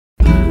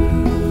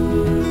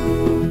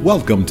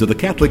Welcome to the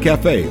Catholic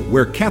Cafe,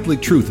 where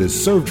Catholic truth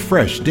is served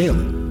fresh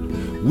daily.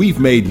 We've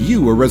made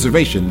you a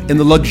reservation in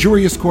the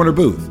luxurious corner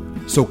booth,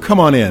 so come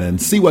on in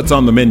and see what's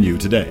on the menu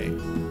today.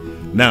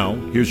 Now,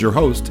 here's your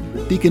host,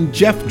 Deacon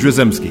Jeff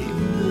Drzymski.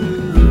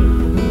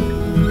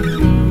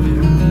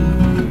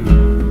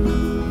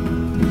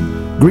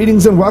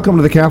 Greetings and welcome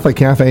to the Catholic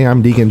Cafe.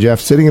 I'm Deacon Jeff,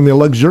 sitting in the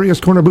luxurious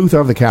corner booth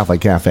of the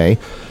Catholic Cafe,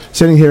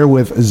 sitting here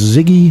with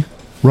Ziggy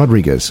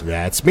Rodriguez.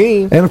 That's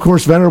me. And, of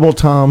course, Venerable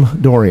Tom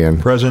Dorian.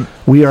 Present.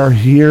 We are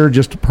here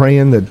just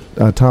praying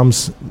that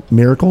Tom's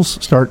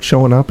miracles start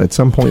showing up at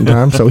some point in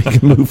time so he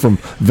can move from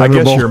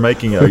venerable. I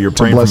guess you're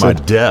praying for my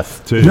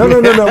death, too. No.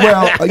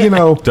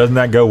 Well, Doesn't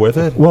that go with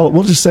it? Well,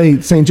 we'll just say,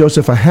 St.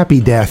 Joseph, a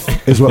happy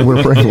death is what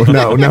we're praying for.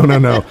 No.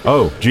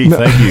 Oh, gee,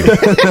 thank you.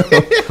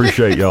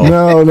 Appreciate y'all.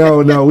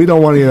 No. We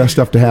don't want any of that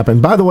stuff to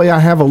happen. By the way, I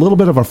have a little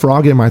bit of a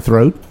frog in my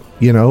throat.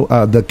 You know,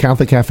 the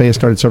Catholic Cafe has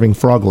started serving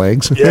frog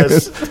legs.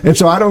 Yes. And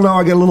so I don't know,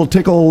 I get a little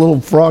tickle, a little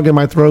frog in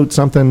my throat,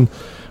 something,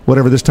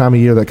 whatever this time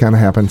of year that kind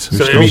of happens.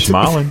 You're still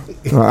smiling.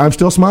 I'm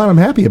still smiling. I'm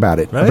happy about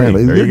it. Hey,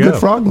 apparently. there They're you good go.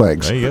 frog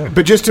legs. There you go.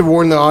 But just to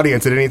warn the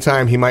audience, at any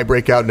time he might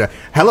break out into,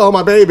 hello,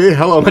 my baby,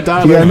 hello, my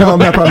darling. Yeah, no,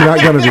 probably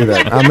not going to do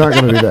that. I'm not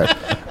going to do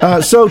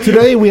that. So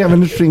today we have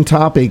an interesting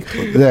topic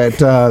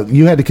that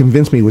you had to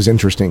convince me was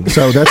interesting.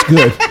 So that's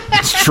good.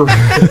 It's true.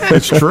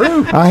 It's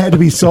true. I had to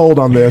be sold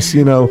on this,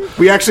 you know.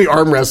 We actually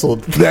arm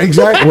wrestled.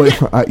 Exactly.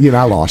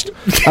 I lost.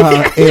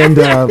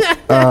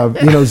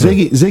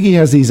 Ziggy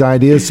has these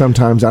ideas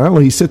sometimes. I don't know.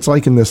 He sits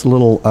like in this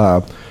little,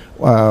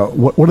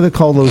 what do they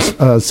call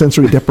those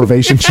sensory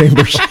deprivation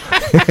chambers?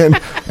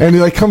 and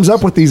he like comes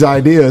up with these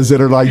ideas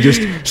that are like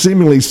just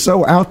seemingly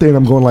so out there, and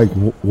I'm going like,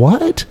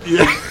 what?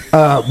 Yeah.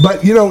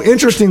 But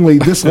interestingly,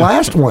 this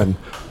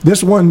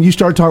one you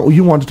started talking.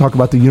 You wanted to talk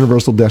about the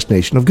universal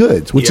destination of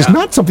goods, which is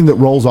not something that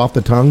rolls off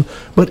the tongue.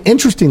 But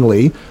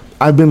interestingly,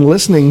 I've been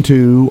listening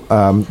to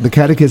the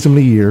Catechism of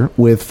the Year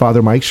with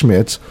Father Mike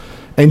Schmitz,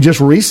 and just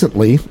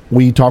recently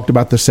we talked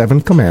about the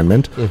seventh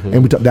commandment,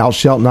 and we talked, "Thou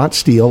shalt not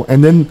steal."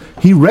 And then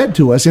he read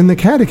to us in the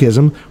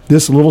Catechism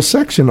this little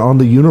section on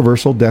the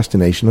universal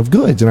destination of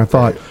goods, and I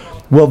thought,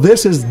 well,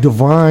 this is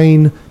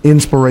divine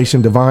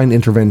inspiration, divine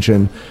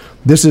intervention.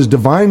 This is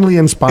divinely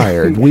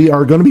inspired. We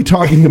are going to be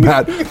talking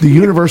about the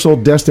universal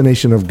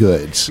destination of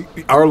goods.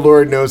 Our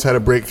Lord knows how to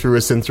break through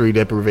a sensory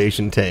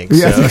deprivation tank. So.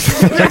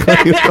 Yes,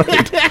 exactly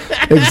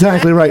right.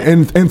 Exactly right.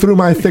 And through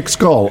my thick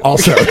skull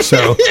also.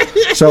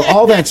 So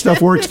all that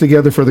stuff works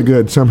together for the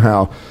good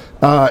somehow.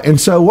 And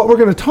so what we're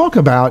going to talk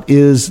about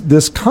is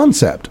this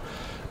concept.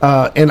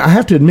 And I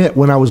have to admit,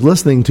 when I was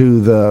listening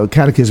to the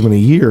Catechism in a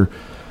Year,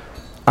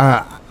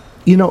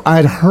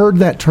 I'd heard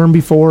that term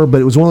before,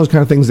 but it was one of those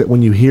kind of things that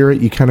when you hear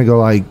it, you kind of go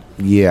like,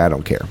 yeah, I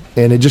don't care.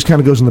 And it just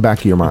kind of goes in the back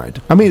of your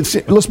mind. I mean,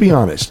 let's be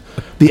honest.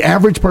 The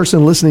average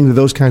person listening to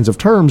those kinds of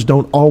terms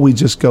don't always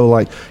just go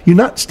like, you're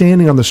not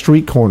standing on the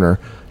street corner,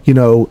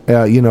 all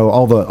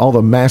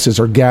the masses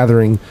are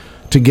gathering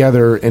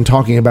together and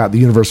talking about the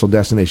universal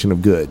destination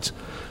of goods.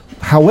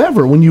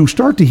 However, when you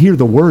start to hear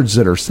the words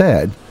that are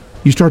said,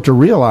 you start to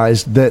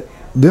realize that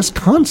this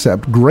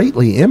concept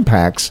greatly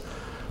impacts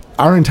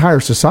our entire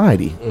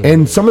society. Mm-hmm.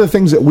 And some of the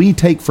things that we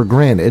take for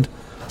granted,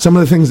 some of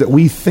the things that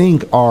we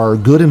think are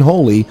good and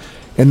holy,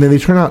 and then they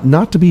turn out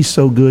not to be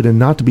so good and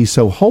not to be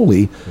so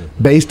holy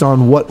based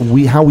on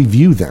how we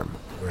view them.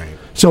 Right.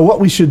 So what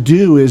we should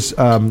do is,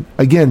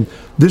 again,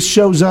 this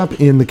shows up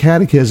in the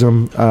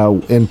Catechism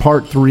in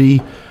Part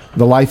 3,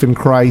 the Life in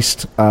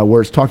Christ,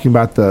 where it's talking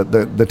about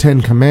the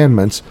Ten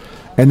Commandments,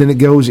 and then it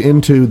goes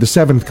into the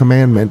seventh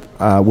commandment,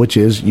 which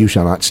is, you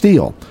shall not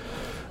steal.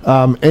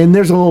 And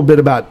there's a little bit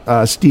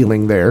about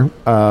stealing there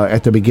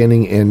at the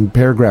beginning in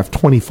paragraph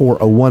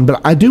 2401, but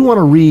I do want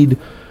to read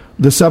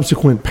the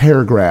subsequent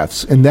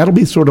paragraphs, and that'll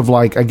be sort of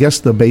like, I guess,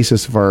 the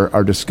basis of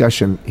our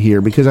discussion here,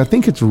 because I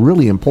think it's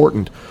really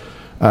important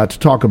to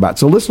talk about.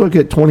 So let's look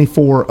at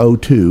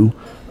 2402,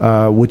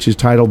 which is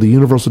titled The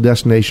Universal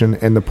Destination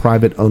and the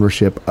Private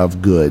Ownership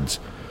of Goods.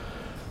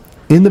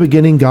 In the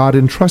beginning, God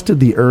entrusted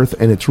the earth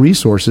and its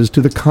resources to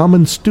the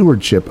common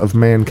stewardship of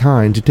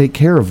mankind to take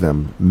care of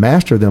them,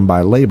 master them by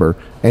labor,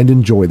 and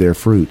enjoy their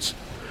fruits.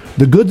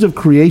 The goods of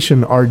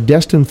creation are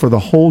destined for the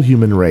whole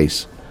human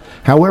race.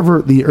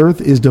 However, the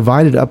earth is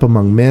divided up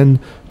among men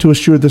to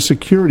assure the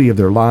security of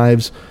their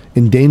lives,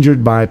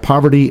 endangered by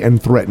poverty and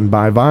threatened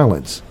by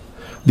violence.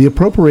 The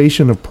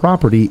appropriation of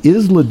property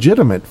is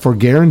legitimate for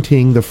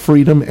guaranteeing the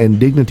freedom and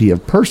dignity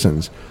of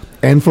persons,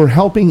 and for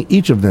helping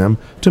each of them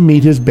to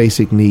meet his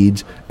basic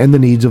needs and the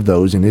needs of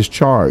those in his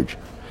charge.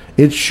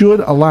 It should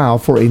allow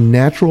for a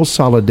natural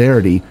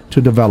solidarity to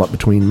develop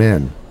between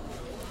men.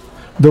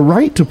 The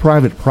right to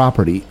private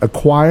property,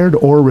 acquired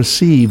or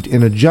received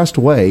in a just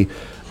way,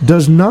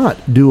 does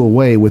not do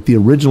away with the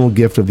original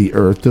gift of the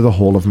earth to the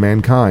whole of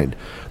mankind.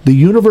 The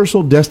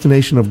universal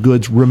destination of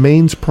goods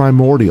remains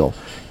primordial,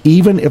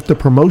 even if the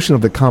promotion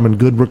of the common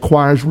good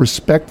requires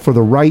respect for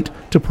the right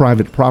to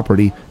private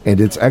property and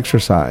its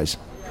exercise.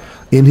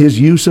 In his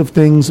use of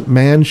things,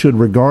 man should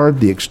regard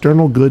the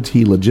external goods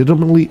he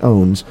legitimately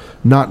owns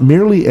not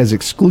merely as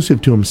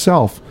exclusive to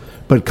himself,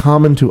 but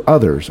common to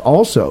others,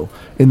 also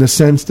in the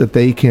sense that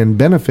they can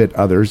benefit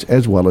others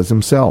as well as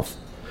himself.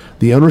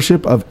 The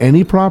ownership of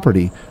any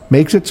property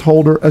makes its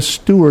holder a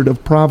steward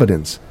of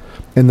providence,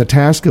 and the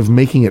task of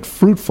making it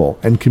fruitful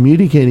and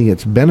communicating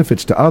its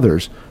benefits to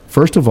others,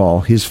 first of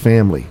all, his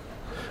family.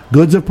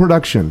 Goods of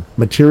production,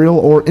 material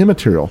or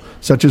immaterial,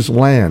 such as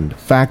land,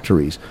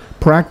 factories,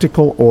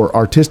 practical or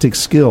artistic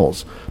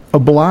skills,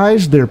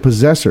 oblige their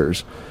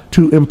possessors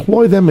to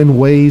employ them in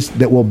ways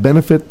that will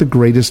benefit the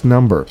greatest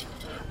number.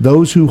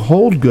 Those who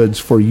hold goods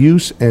for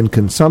use and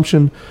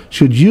consumption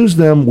should use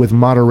them with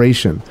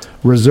moderation,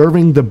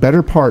 reserving the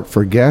better part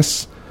for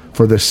guests,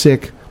 for the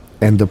sick,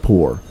 and the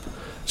poor.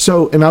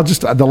 So, and I'll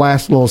just, the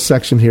last little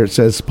section here, it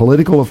says,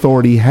 political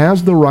authority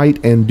has the right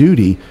and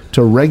duty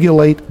to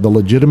regulate the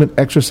legitimate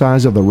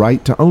exercise of the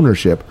right to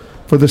ownership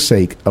for the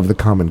sake of the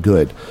common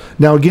good.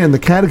 Now, again, the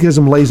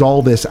Catechism lays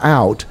all this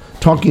out,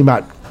 talking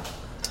about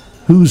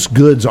whose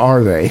goods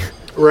are they,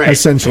 Right.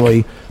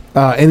 essentially,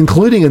 and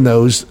including in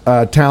those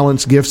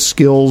talents, gifts,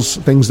 skills,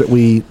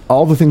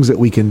 all the things that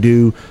we can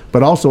do,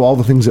 but also all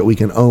the things that we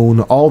can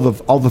own, all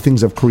the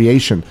things of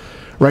creation.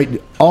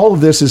 Right, all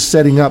of this is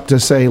setting up to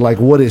say, like,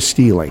 what is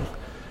stealing?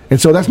 And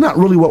so that's not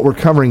really what we're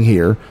covering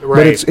here,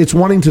 Right. but it's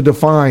wanting to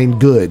define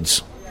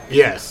goods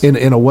Yes.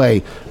 in a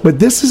way. But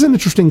this is an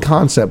interesting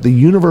concept, the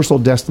universal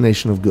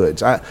destination of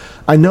goods.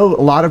 I know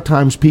a lot of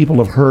times people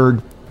have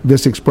heard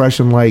this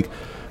expression like,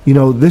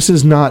 this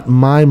is not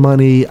my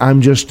money, I'm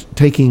just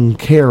taking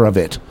care of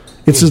it.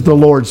 This is the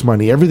Lord's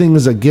money. Everything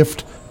is a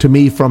gift to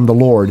me from the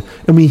Lord.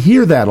 And we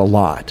hear that a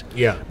lot.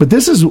 Yeah. But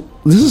this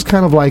is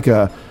kind of like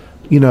a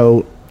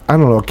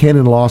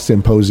canon law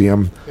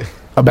symposium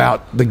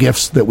about the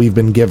gifts that we've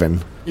been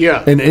given.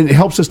 Yeah. And it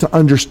helps us to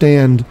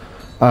understand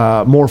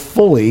more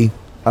fully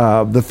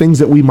the things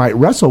that we might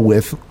wrestle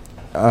with.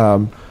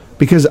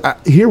 Because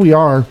here we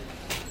are.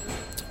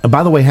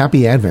 By the way,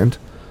 happy Advent.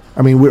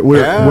 I mean,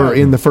 we're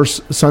in the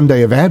first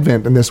Sunday of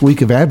Advent, and this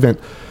week of Advent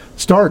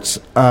starts,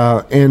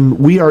 and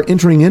we are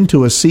entering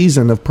into a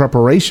season of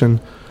preparation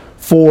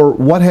for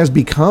what has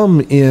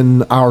become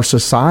in our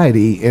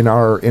society, in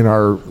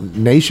our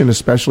nation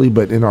especially,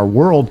 but in our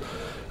world,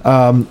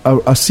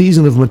 a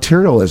season of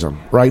materialism,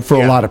 right, for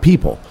a lot of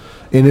people.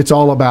 And it's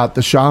all about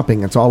the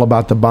shopping. It's all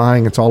about the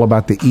buying. It's all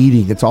about the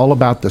eating. It's all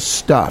about the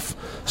stuff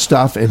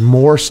and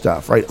more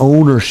stuff, right?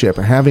 Ownership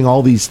and having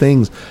all these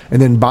things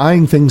and then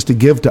buying things to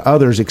give to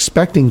others,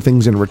 expecting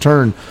things in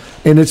return.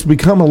 And it's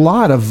become a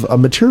lot of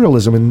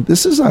materialism. And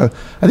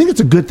I think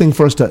it's a good thing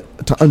for us to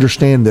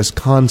understand this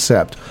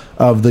concept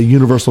of the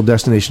universal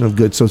destination of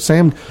goods. So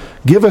Sam,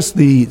 give us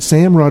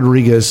Sam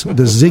Rodriguez,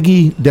 the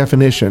Ziggy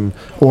definition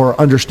or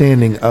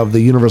understanding of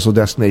the universal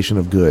destination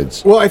of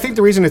goods. Well, I think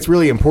the reason it's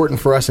really important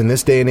for us in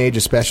this day and age,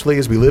 especially,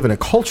 is we live in a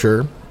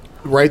culture,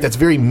 right, that's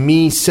very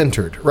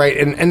me-centered, right,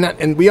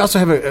 and we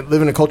also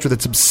live in a culture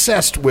that's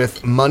obsessed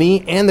with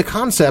money and the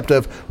concept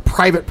of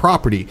private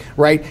property,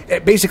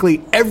 right?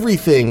 Basically,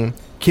 everything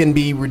can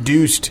be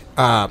reduced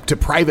to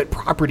private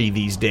property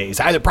these days,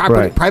 either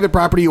private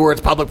property or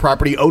it's public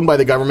property owned by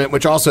the government,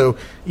 which also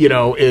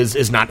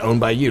is not owned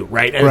by you,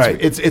 right? And right.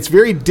 It's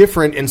very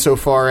different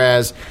insofar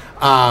as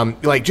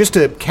just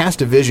to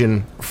cast a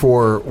vision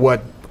for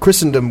what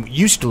Christendom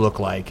used to look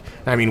like.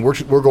 I mean,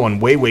 we're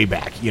going way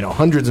back,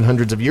 hundreds and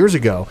hundreds of years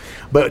ago.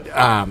 But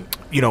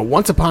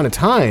once upon a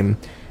time,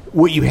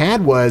 what you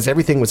had was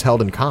everything was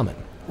held in common,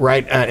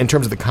 right? In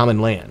terms of the common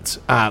lands,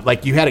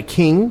 like you had a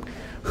king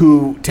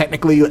who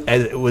technically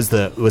was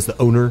the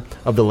owner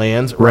of the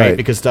lands, right?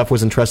 Because stuff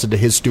was entrusted to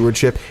his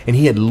stewardship, and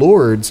he had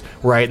lords,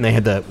 right? And they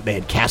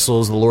had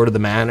castles, the lord of the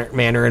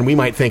manor, and we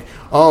might think,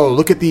 oh,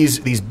 look at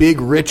these big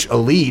rich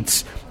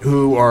elites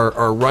who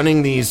are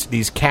running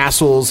these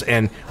castles,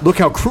 and look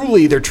how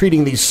cruelly they're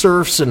treating these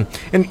serfs. And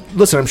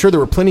listen, I'm sure there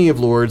were plenty of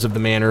lords of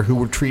the manor who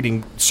were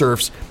treating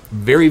serfs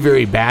very,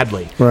 very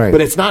badly. Right.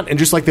 But it's not, and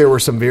just like there were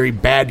some very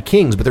bad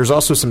kings, but there's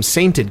also some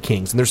sainted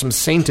kings, and there's some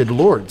sainted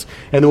lords.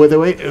 And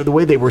the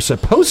way they were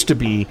supposed to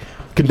be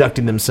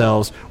conducting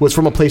themselves was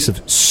from a place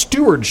of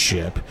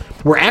stewardship,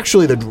 where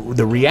actually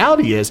the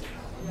reality is,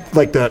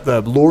 like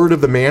the lord of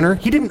the manor,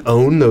 he didn't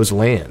own those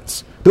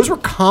lands. Those were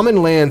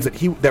common lands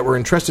that were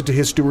entrusted to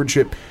his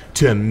stewardship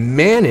to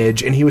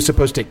manage, and he was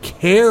supposed to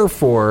care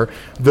for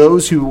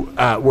those who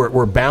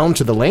were bound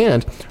to the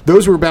land.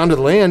 Those who were bound to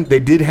the land, they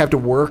did have to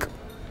work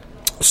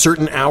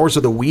certain hours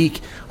of the week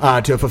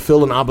to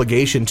fulfill an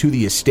obligation to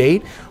the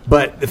estate.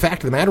 But the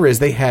fact of the matter is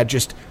they had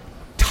just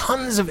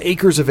tons of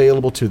acres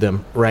available to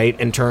them, right,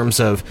 in terms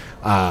of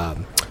for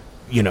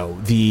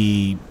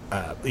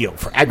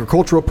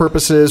agricultural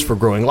purposes, for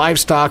growing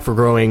livestock, for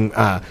growing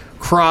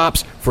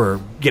crops, for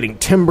getting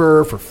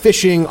timber, for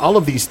fishing, all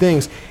of these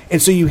things.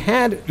 And so we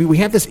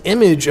had this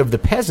image of the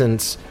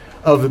peasants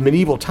of the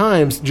medieval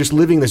times just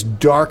living this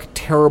dark,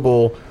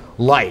 terrible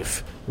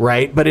life,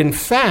 right? But in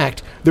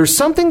fact, there's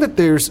something that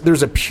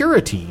there's a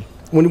purity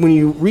when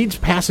you read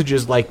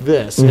passages like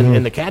this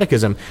in the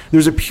Catechism,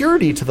 there's a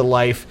purity to the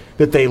life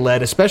that they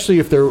led, especially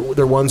if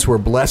they're ones who are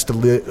blessed to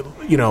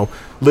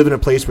live in a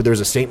place where there's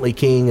a saintly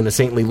king and a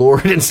saintly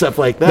lord and stuff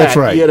like that. That's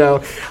right.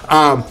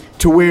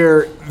 To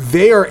where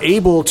they are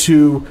able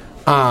to.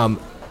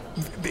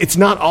 It's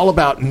not all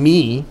about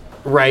me.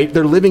 Right,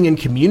 they're living in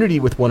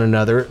community with one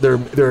another.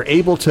 They're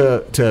able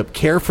to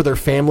care for their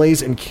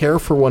families and care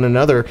for one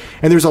another.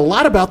 And there's a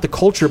lot about the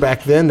culture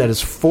back then that is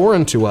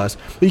foreign to us.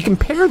 But you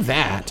compare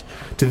that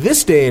to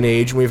this day and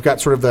age, and we've got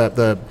sort of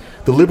the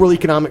liberal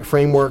economic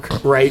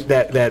framework, right,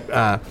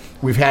 that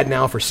we've had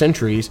now for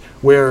centuries,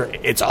 where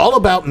it's all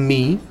about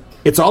me.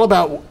 It's all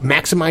about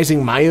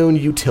maximizing my own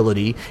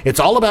utility. It's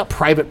all about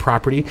private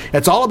property.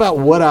 It's all about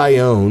what I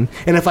own.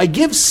 And if I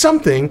give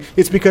something,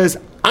 it's because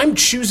I'm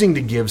choosing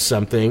to give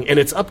something, and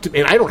it's up to,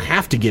 and I don't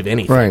have to give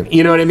anything. Right.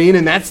 You know what I mean?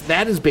 And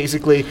that is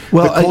basically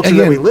the culture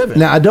that we live in.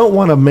 Now, I don't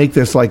want to make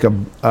this like a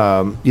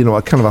kind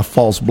of a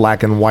false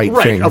black and white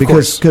thing,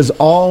 because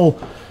all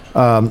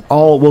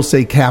we'll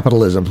say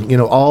capitalism,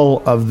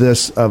 all of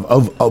this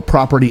of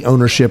property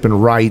ownership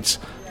and rights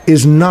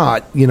is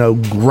not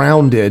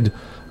grounded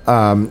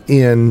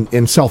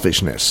in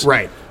selfishness,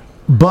 right?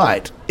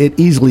 But it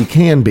easily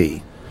can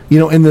be,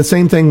 and the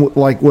same thing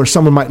like where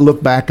someone might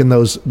look back in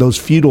those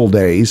feudal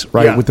days,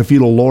 right, with the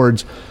feudal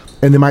lords,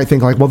 and they might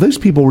think like, well, those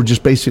people were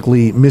just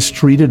basically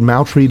mistreated,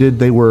 maltreated.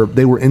 They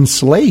were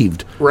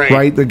enslaved,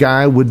 right? The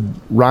guy would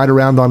ride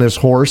around on his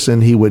horse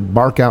and he would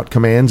bark out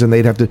commands, and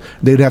they'd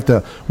have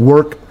to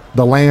work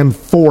the land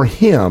for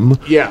him,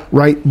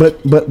 right?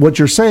 But what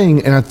you're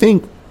saying, and I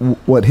think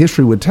what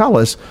history would tell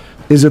us,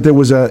 is that it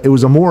was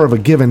a more of a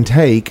give and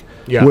take,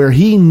 where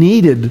he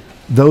needed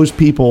those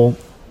people,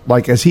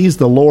 like as he's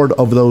the Lord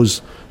of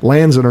those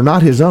lands that are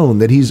not his own,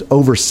 that he's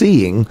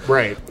overseeing,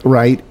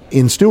 right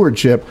in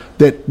stewardship,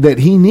 that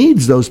he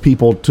needs those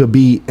people to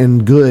be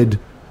in good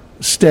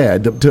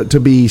stead, to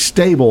be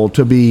stable,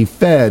 to be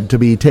fed, to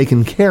be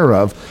taken care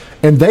of,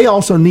 and they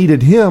also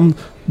needed him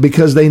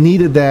because they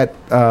needed that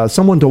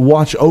someone to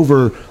watch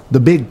over the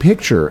big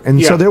picture,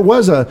 and so there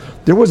was a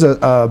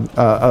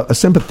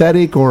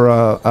sympathetic or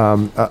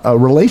a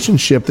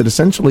relationship that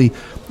essentially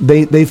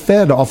they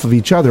fed off of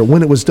each other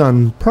when it was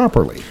done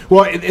properly.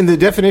 Well, in the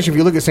definition, if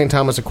you look at St.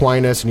 Thomas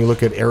Aquinas and you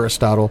look at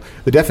Aristotle,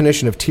 the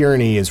definition of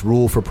tyranny is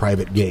rule for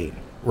private gain.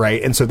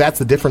 Right, and so that's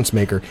the difference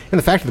maker. And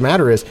the fact of the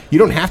matter is, you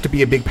don't have to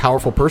be a big,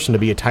 powerful person to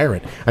be a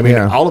tyrant. I mean,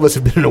 all of us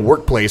have been in a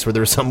workplace where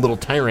there's some little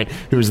tyrant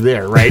who's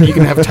there, right? You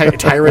can have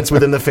tyrants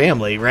within the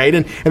family, right?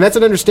 And that's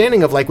an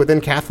understanding of, like,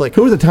 within Catholic.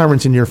 Who are the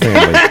tyrants in your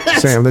family,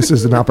 Sam? This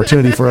is an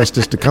opportunity for us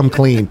just to come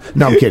clean.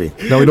 No, I'm kidding.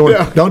 No, we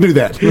don't. Don't do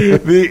that.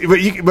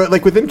 but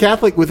like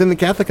within the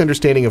Catholic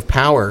understanding of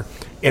power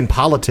in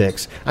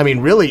politics, I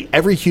mean, really,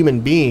 every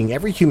human being,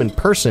 every human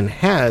person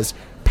has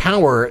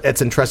power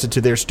that's entrusted to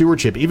their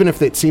stewardship, even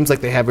if it seems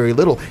like they have very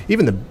little.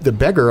 Even the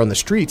beggar on the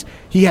streets,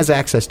 he has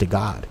access to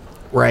God,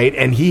 right?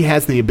 And he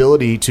has the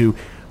ability to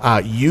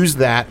use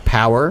that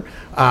power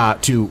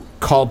to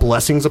call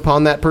blessings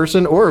upon that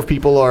person, or if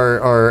people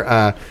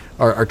are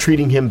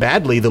treating him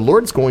badly, the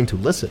Lord's going to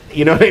listen.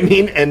 You know what I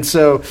mean? And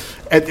so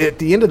at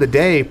the end of the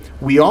day,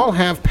 we all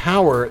have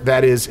power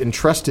that is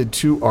entrusted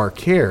to our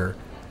care,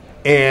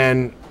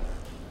 and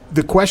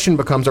the question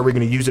becomes, are we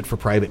going to use it for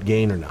private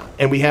gain or not?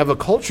 And we have a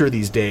culture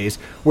these days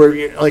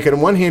where, like,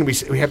 on one hand, we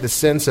have this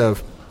sense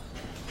of,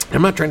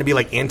 I'm not trying to be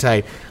like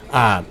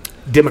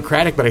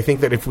anti-democratic, but I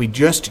think that if we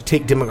just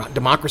take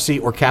democracy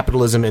or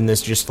capitalism in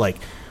this, just like,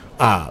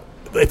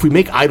 if we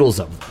make idols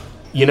of them,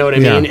 you know what I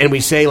mean? And we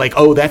say, like,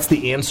 oh, that's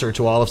the answer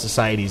to all of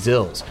society's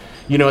ills.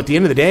 At the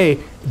end of the day,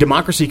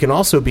 democracy can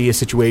also be a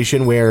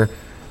situation where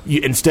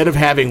instead of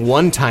having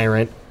one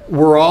tyrant,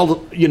 we're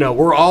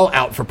all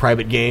out for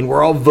private gain.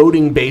 We're all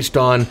voting based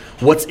on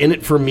what's in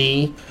it for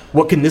me.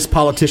 What can this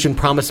politician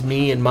promise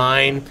me and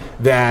mine?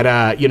 That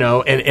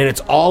and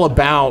it's all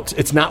about.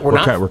 It's not.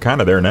 We're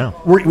kind of there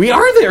now. We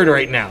are there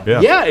right now.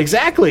 Yeah,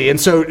 exactly. And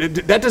so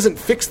that doesn't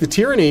fix the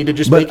tyranny to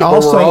just make it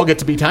also, where we all get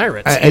to be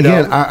tyrants.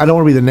 Again, I don't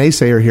want to be the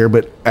naysayer here,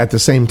 but at the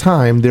same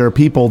time, there are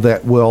people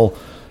that will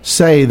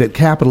say that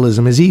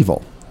capitalism is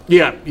evil.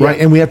 Yeah. Right.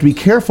 And we have to be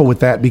careful with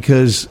that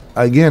because,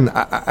 again,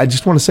 I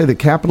just want to say that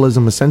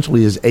capitalism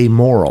essentially is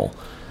amoral.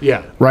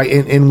 Yeah. Right.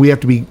 And we have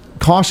to be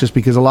cautious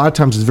because a lot of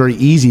times it's very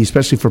easy,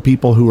 especially for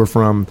people who are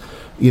from,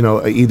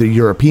 either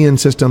European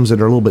systems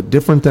that are a little bit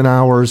different than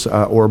ours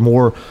or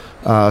more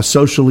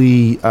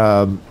socially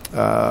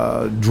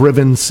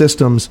driven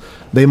systems.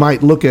 They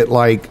might look at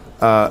like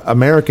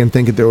American,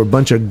 think that there were a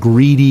bunch of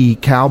greedy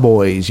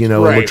cowboys,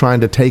 and we're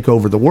trying to take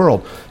over the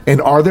world.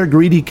 And are there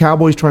greedy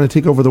cowboys trying to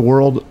take over the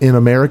world in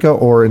America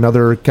or in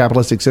other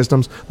capitalistic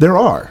systems? There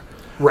are.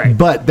 Right.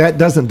 But that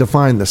doesn't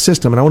define the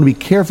system. And I want to be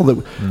careful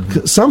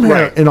that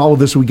somehow in all of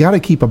this, we got to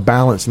keep a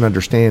balance and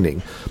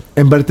understanding.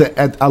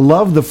 But I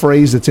love the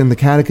phrase that's in the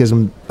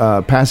Catechism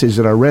passage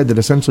that I read that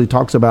essentially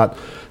talks about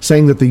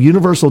saying that the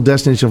universal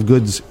destination of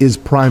goods is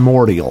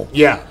primordial.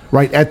 Yeah.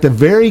 Right? At the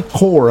very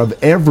core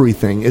of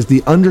everything is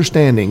the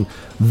understanding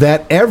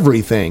that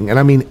everything, and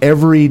I mean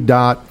every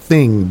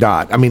thing,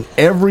 I mean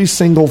every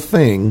single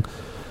thing,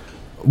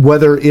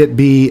 whether it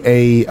be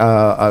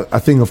a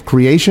thing of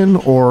creation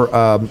or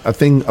a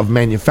thing of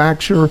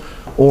manufacture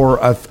or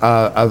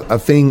a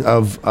thing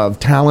of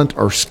talent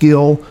or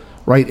skill,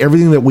 right?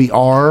 Everything that we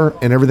are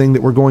and everything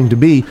that we're going to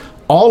be,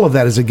 all of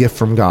that is a gift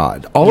from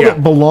God. All of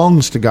it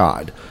belongs to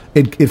God.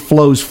 It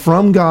flows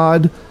from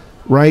God,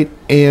 right?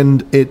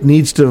 And it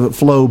needs to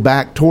flow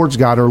back towards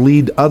God or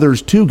lead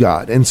others to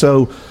God. And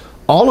so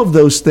all of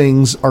those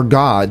things are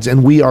God's,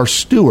 and we are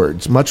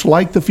stewards. Much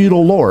like the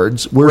feudal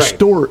lords, we're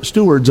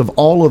stewards of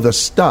all of the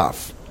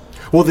stuff.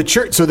 Well, the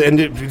church, and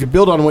to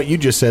build on what you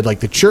just said, like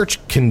the church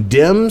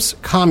condemns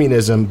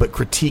communism but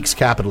critiques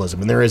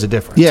capitalism, and there is a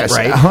difference. Yes,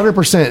 right?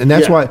 100%. And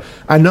that's why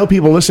I know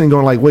people listening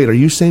going like, wait, are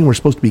you saying we're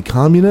supposed to be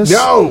communists?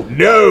 No.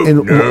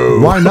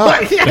 Why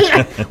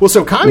not? Well,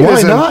 so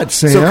communism... Why not,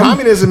 Sam? So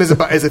communism is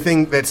a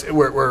thing that's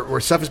where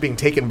stuff is being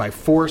taken by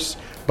force,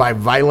 by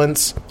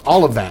violence,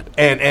 all of that.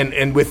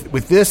 And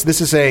with this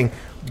is saying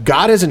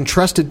God has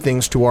entrusted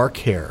things to our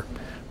care.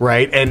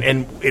 Right,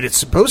 and it's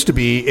supposed to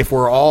be, if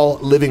we're all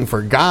living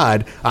for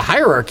God, a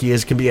hierarchy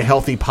can be a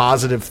healthy,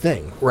 positive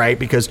thing, right?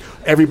 Because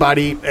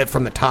everybody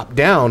from the top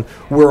down,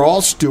 we're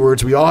all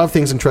stewards. We all have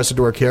things entrusted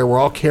to our care. We're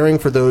all caring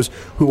for those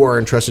who are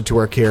entrusted to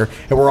our care,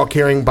 and we're all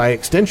caring by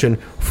extension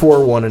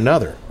for one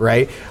another,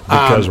 right?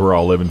 Because we're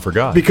all living for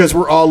God. Because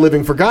we're all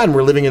living for God, and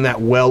we're living in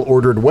that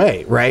well-ordered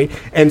way, right?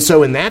 And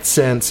so, in that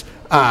sense.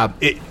 And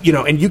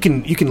you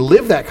can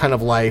live that kind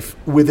of life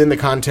within the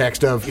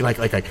context of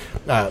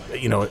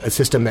a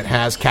system that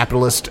has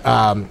capitalist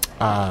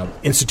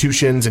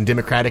institutions and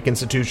democratic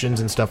institutions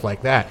and stuff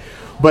like that.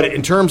 But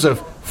in terms of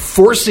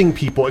forcing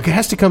people, it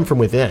has to come from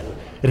within.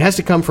 It has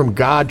to come from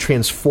God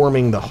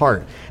transforming the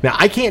heart. Now,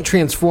 I can't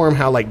transform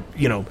how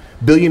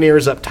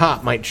billionaires up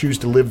top might choose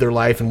to live their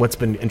life and what's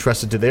been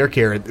entrusted to their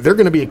care. They're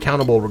going to be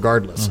accountable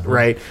regardless,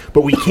 right?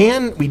 But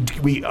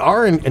we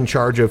are in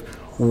charge of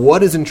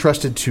what is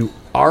entrusted to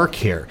our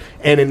care,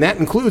 and that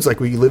includes, like,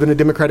 we live in a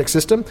democratic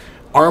system.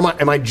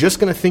 Am I just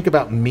going to think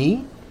about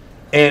me,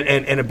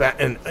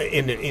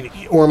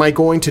 or am I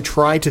going to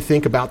try to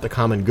think about the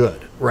common good,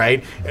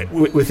 right?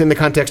 Within the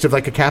context of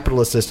like a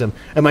capitalist system,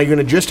 am I going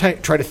to just try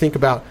to think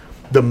about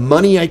the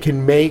money I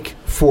can make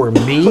for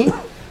me?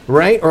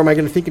 Right? Or am I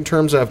going to think in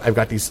terms of, I've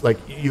got these, like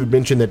you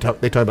mentioned,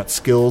 that they talk about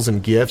skills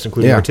and gifts,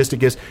 including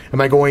artistic gifts.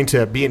 Am I going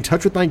to be in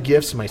touch with my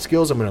gifts and my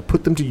skills? I'm going to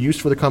put them to use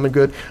for the common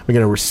good. I'm going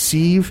to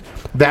receive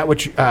that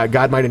which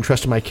God might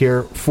entrust in my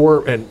care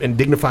for, and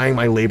dignifying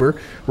my labor,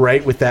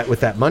 right, with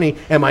that money.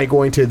 Am I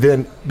going to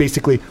then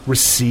basically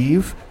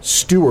receive,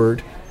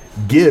 steward,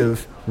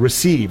 give,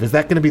 receive? Is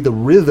that going to be the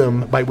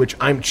rhythm by which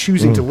I'm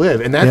choosing to live?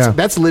 And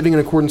that's living in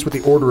accordance with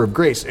the order of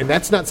grace. And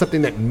that's not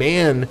something that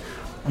man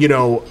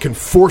can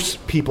force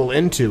people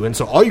into. And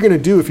so all you're going to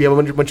do if you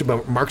have a bunch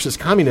of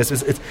Marxist communists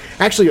is, it's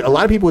actually, a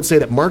lot of people would say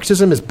that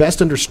Marxism is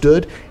best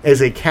understood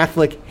as a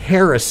Catholic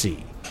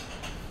heresy,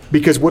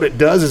 because what it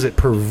does is it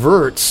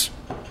perverts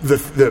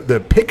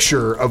the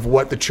picture of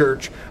what the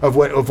church, of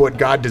what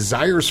God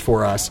desires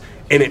for us,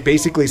 and it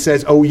basically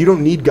says, oh, you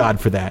don't need God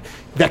for that.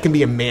 That can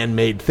be a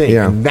man-made thing,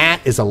 and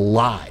that is a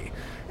lie.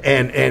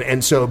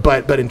 And so,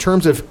 but in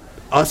terms of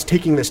us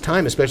taking this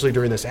time, especially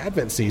during this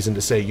Advent season,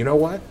 to say, you know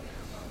what?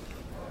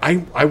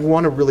 I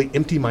want to really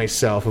empty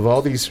myself of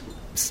all these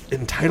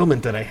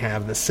entitlement that I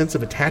have, the sense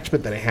of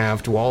attachment that I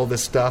have to all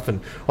this stuff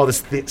and all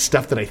this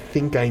stuff that I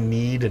think I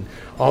need and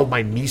all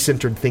my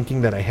me-centered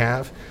thinking that I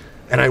have.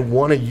 And I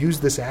want to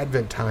use this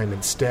Advent time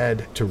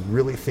instead to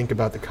really think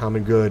about the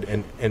common good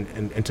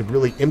and to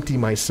really empty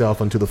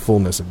myself unto the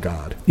fullness of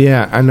God.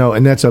 Yeah, I know.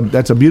 And that's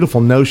a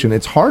beautiful notion.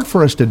 It's hard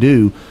for us to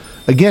do.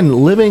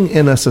 Again, living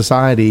in a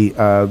society,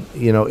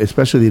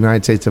 especially the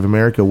United States of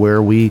America,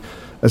 where we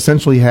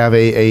essentially have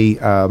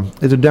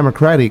it's a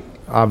democratic,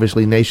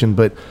 obviously, nation,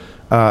 but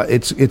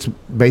it's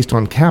based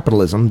on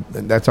capitalism.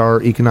 That's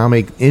our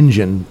economic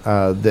engine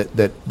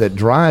that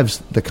drives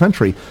the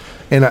country,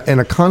 and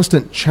a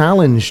constant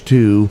challenge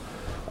to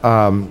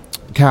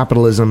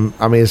capitalism.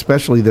 I mean,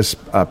 especially this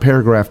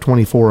paragraph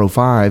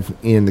 2405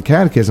 in the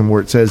Catechism,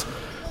 where it says,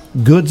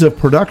 goods of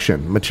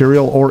production,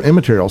 material or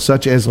immaterial,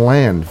 such as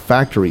land,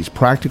 factories,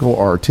 practical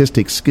or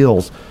artistic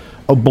skills,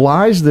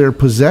 oblige their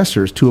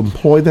possessors to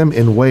employ them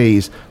in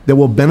ways that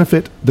will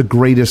benefit the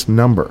greatest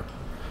number.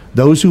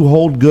 Those who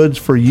hold goods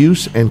for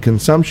use and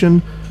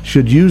consumption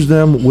should use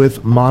them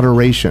with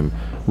moderation,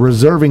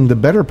 reserving the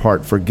better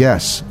part for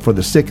guests, for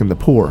the sick and the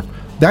poor.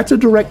 That's a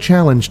direct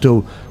challenge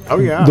to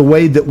the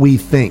way that we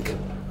think,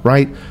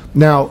 right?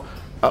 Now,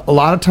 a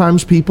lot of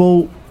times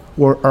people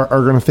are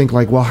going to think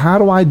like, well, how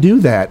do I do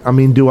that? I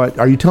mean,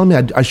 are you telling me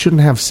I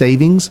shouldn't have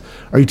savings?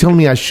 Are you telling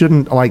me I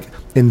shouldn't like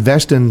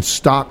invest in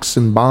stocks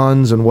and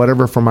bonds and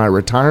whatever for my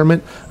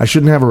retirement? I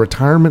shouldn't have a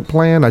retirement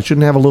plan. I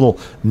shouldn't have a little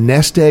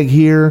nest egg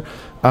here.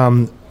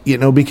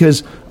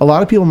 Because a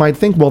lot of people might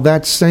think, well,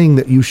 that's saying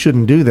that you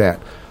shouldn't do that.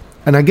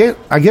 And I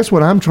guess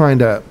what I'm trying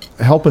to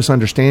help us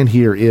understand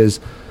here is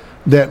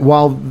that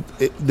while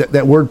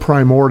that word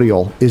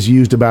primordial is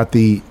used about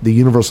the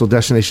universal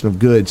destination of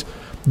goods,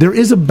 there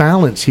is a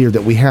balance here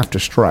that we have to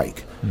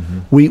strike.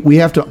 Mm-hmm. We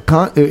have to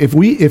if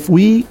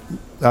we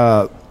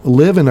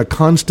live in a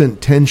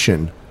constant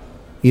tension,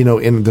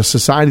 in the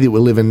society that we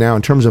live in now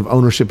in terms of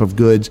ownership of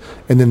goods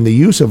and then the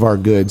use of our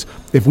goods,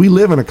 if we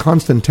live in a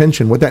constant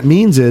tension, what that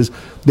means is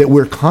that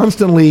we're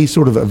constantly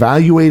sort of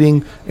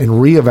evaluating and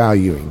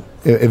reevaluating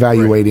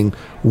right.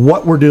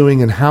 What we're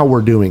doing and how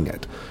we're doing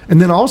it.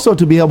 And then also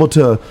to be able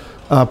to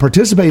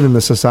participate in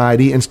the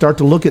society and start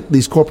to look at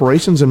these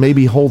corporations and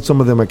maybe hold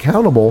some of them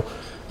accountable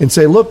and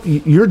say, look,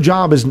 your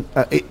job is,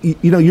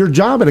 your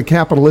job in a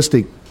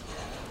capitalistic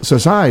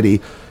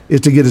society is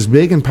to get as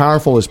big and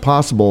powerful as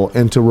possible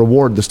and to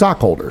reward the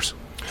stockholders.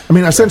 I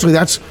mean, essentially,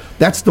 that's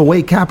the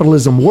way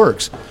capitalism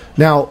works.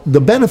 Now,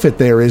 the benefit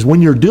there is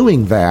when you're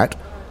doing that,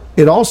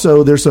 it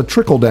also, there's a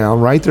trickle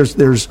down, right?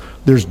 There's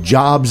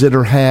jobs that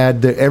are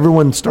had.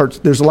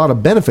 There's a lot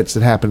of benefits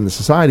that happen in the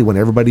society when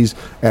everybody's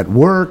at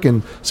work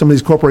and some of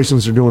these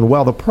corporations are doing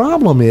well. The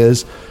problem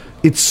is,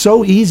 it's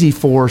so easy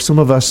for some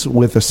of us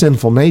with a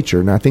sinful nature,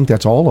 and I think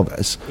that's all of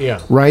us,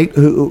 right?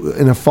 Who,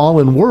 in a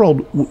fallen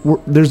world,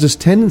 there's this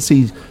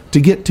tendency to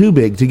get too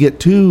big, to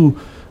get too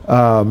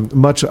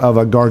much of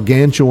a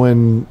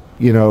gargantuan,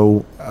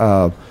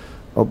 I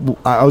was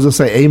going to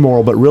say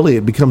amoral, but really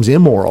it becomes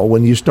immoral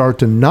when you start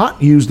to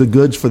not use the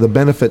goods for the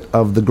benefit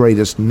of the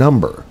greatest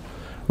number,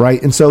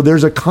 right? And so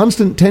there's a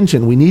constant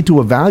tension. We need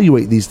to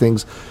evaluate these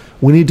things.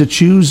 We need to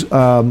choose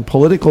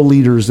political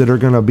leaders that are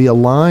going to be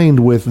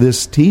aligned with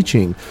this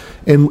teaching.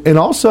 And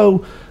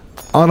also,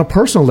 on a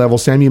personal level,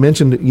 Sam, you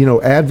mentioned,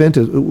 Advent,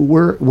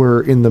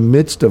 we're in the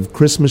midst of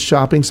Christmas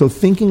shopping, so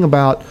thinking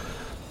about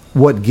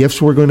what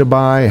gifts we're going to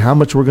buy, how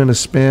much we're going to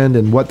spend,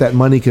 and what that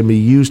money can be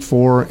used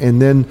for,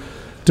 and then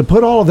to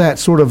put all of that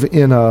sort of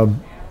in a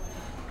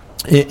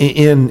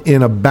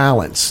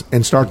balance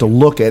and start to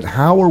look at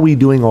how are we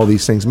doing all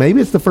these things.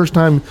 Maybe it's the first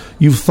time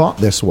you've thought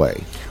this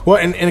way. Well,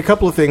 and a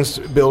couple of things,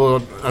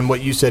 Bill, on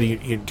what you said.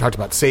 You talked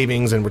about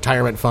savings and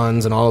retirement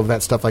funds and all of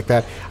that stuff like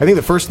that. I think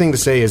the first thing to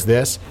say is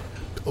this,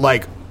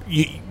 like,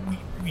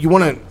 you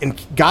want to, and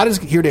God is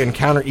here to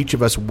encounter each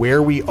of us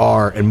where we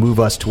are and move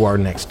us to our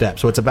next step.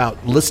 So it's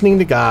about listening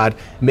to God,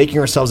 making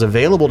ourselves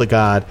available to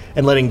God,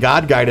 and letting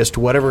God guide us to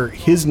whatever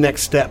His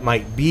next step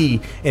might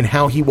be and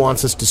how He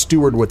wants us to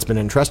steward what's been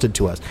entrusted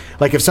to us.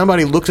 Like if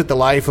somebody looks at the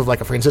life of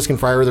like a Franciscan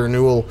friar of the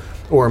Renewal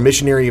or a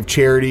missionary of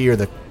charity or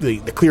the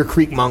Clear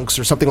Creek monks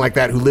or something like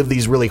that who live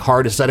these really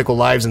hard ascetical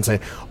lives and say,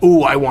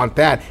 oh, I want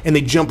that, and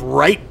they jump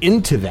right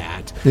into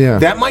that,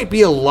 that might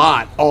be a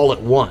lot all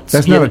at once.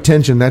 That's not a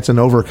tension, that's an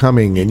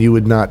overcoming, and you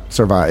would not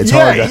survive. It's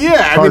hard to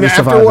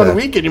after one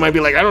weekend, you might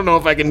be like, I don't know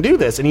if I can do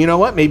this. And you know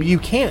what? Maybe you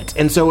can't.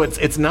 And so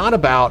it's not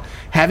about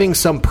having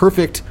some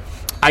perfect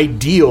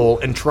ideal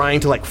and trying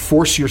to like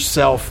force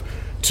yourself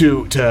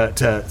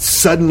to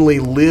suddenly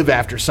live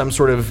after some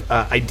sort of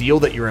ideal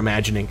that you're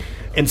imagining.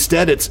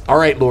 Instead, it's, all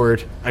right,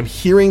 Lord, I'm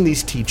hearing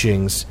these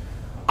teachings.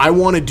 I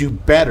want to do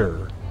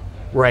better,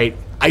 right?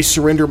 I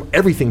surrender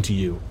everything to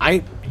you.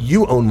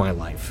 You own my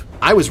life.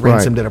 I was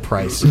ransomed at a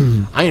price.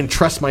 I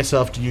entrust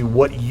myself to you.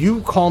 What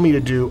you call me to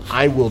do,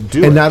 I will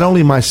do. And not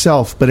only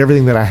myself, but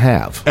everything that I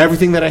have.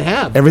 Everything that I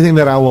have. Everything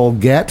that I will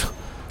get,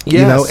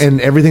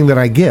 and everything that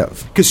I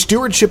give. Because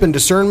stewardship and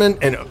discernment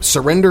and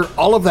surrender,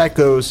 all of that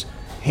goes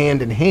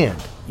hand in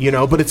hand.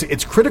 But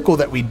it's critical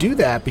that we do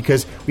that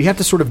because we have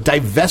to sort of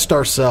divest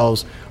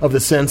ourselves of the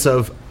sense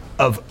of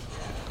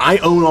I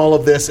own all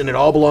of this and it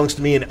all belongs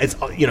to me, and it's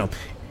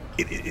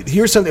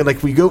here's something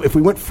like if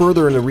we went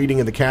further in the reading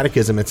of the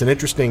Catechism, it's an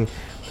interesting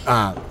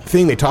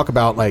thing. They talk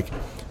about like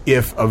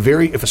if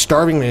a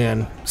starving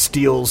man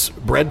steals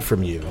bread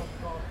from you,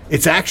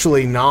 it's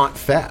actually not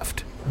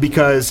theft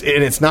because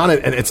it's not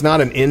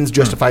an ends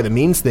justify the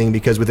means thing,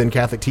 because within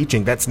Catholic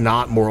teaching that's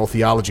not moral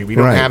theology. We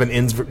don't have an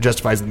ends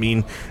justifies the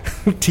mean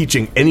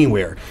teaching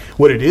anywhere.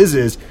 What it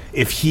is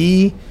if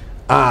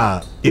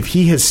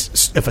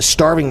a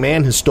starving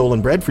man has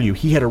stolen bread for you,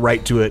 he had a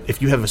right to it.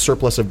 If you have a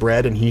surplus of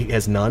bread and he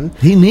has none,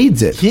 he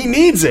needs it. He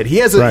needs it. He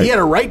had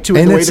a right to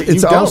it. And the way that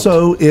you don't.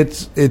 Also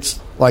it's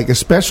like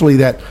especially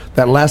that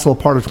last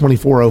little part of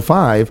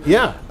 2405.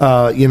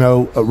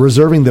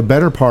 Reserving the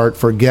better part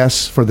for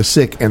guests, for the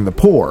sick and the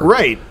poor.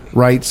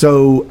 Right.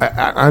 So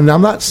I'm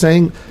not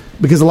saying.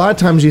 Because a lot of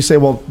times you say,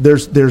 well,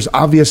 there's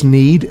obvious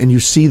need, and you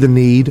see the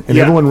need, and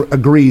everyone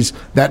agrees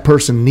that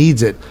person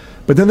needs it.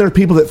 But then there are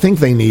people that think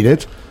they need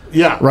it.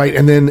 Right.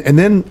 And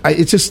then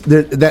it's just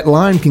that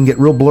line can get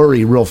real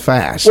blurry real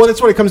fast. Well, that's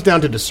what it comes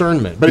down to,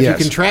 discernment. But if you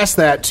contrast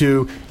that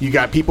to, you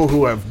got people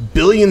who have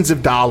billions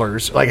of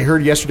dollars. Like I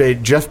heard yesterday,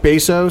 Jeff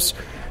Bezos,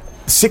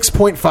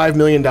 $6.5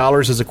 million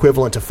is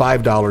equivalent to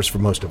 $5 for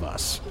most of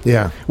us.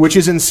 Yeah. Which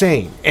is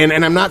insane.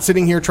 And I'm not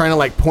sitting here trying to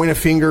like point a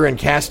finger and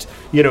cast,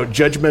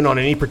 judgment on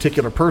any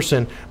particular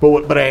person.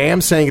 But I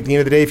am saying at the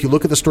end of the day, if you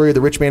look at the story of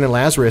the rich man and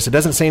Lazarus, it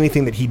doesn't say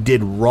anything that he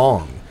did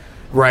wrong.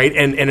 Right.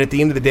 And at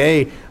the end of the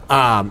day,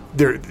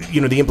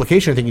 the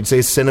implication I think you'd say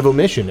is sin of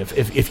omission.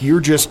 If you're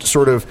just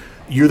sort of,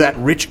 you're that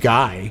rich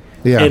guy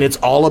and it's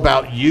all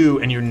about you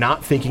and you're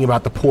not thinking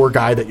about the poor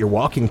guy that you're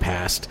walking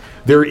past,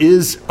 there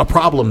is a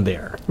problem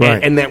there.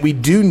 Right. And that we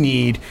do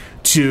need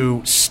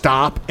to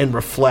stop and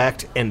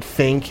reflect and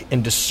think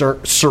and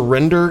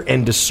surrender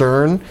and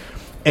discern.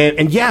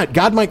 And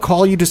God might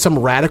call you to some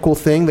radical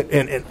thing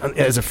and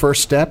as a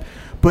first step,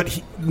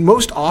 but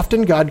most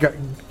often God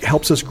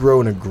helps us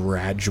grow in a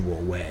gradual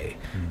way.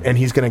 And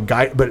he's going to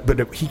guide,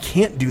 but he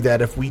can't do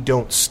that if we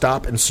don't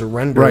stop and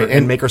surrender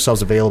and make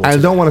ourselves available. I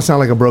don't want to sound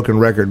like a broken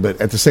record,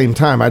 but at the same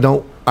time,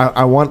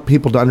 I want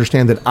people to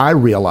understand that I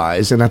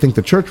realize, and I think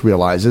the church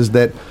realizes,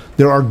 that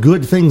there are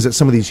good things that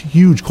some of these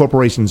huge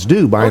corporations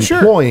do by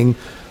employing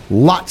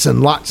lots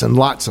and lots and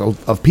lots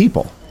of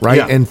people, right?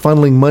 Yeah. And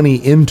funneling money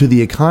into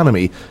the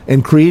economy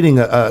and creating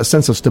a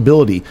sense of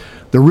stability.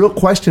 The real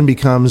question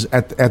becomes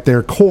at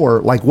their core,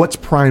 like, what's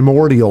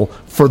primordial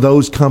for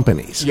those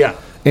companies? Yeah.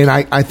 And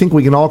I think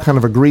we can all kind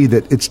of agree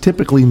that it's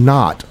typically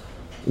not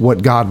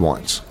what God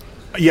wants.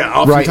 Yeah,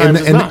 oftentimes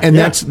right, it's not. And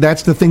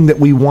that's the thing that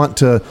we want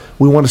to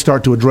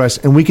start to address.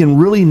 And we can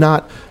really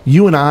not.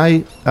 You and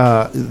I,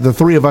 the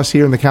three of us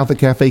here in the Catholic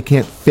Cafe,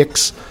 can't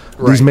fix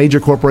these major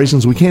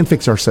corporations. We can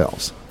fix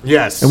ourselves.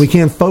 Yes, and we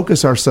can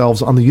focus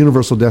ourselves on the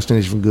universal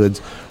destination of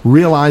goods,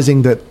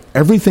 realizing that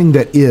everything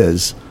that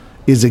is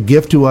a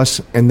gift to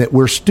us, and that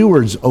we're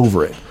stewards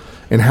over it,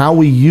 and how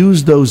we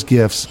use those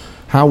gifts,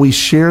 how we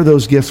share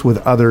those gifts with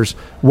others,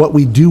 what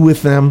we do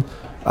with them,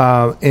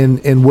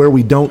 and where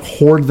we don't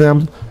hoard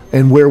them,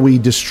 and where we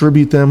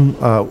distribute them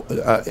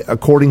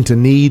according to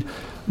need.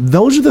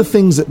 Those are the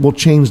things that will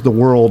change the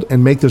world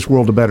and make this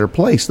world a better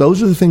place.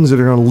 Those are the things that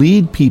are going to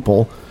lead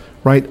people,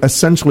 right,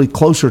 essentially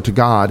closer to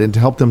God and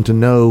to help them to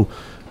know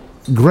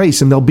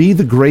grace. And they'll be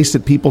the grace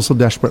that people so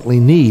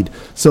desperately need,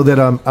 so that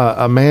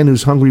a man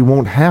who's hungry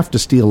won't have to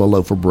steal a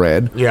loaf of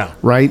bread,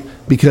 right,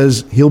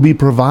 because he'll be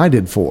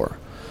provided for.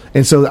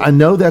 And so I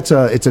know it's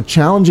a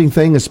challenging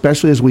thing,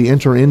 especially as we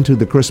enter into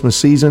the Christmas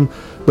season,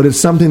 but it's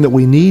something that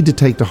we need to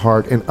take to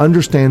heart and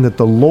understand that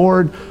the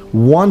Lord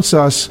wants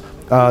us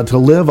to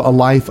live a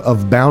life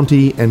of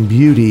bounty and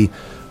beauty.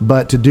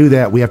 But to do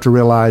that, we have to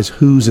realize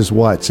whose is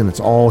what's, and it's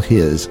all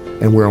His,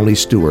 and we're only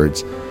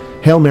stewards.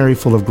 Hail Mary,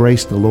 full of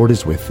grace, the Lord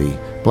is with thee.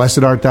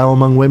 Blessed art thou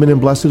among women,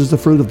 and blessed is the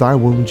fruit of thy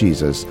womb,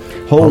 Jesus.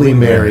 Holy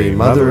Mary,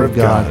 Mother of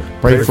God,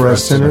 pray for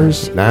us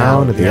sinners,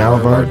 now and at the hour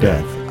of our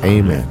death.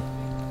 Amen.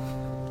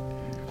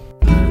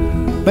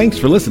 Thanks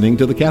for listening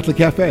to the Catholic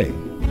Cafe.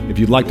 If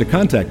you'd like to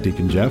contact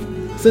Deacon Jeff,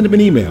 send him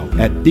an email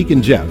at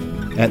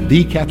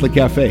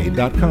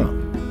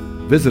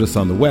deaconjeff@thecatholiccafe.com. Visit us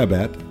on the web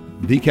at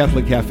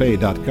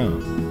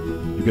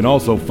thecatholiccafe.com. You can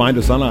also find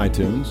us on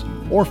iTunes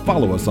or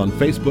follow us on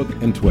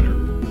Facebook and Twitter.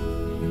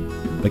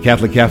 The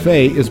Catholic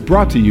Cafe is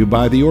brought to you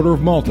by the Order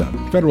of Malta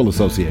Federal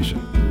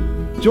Association.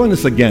 Join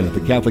us again at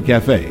the Catholic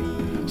Cafe,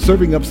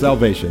 serving up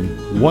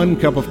salvation one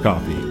cup of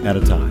coffee at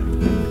a time.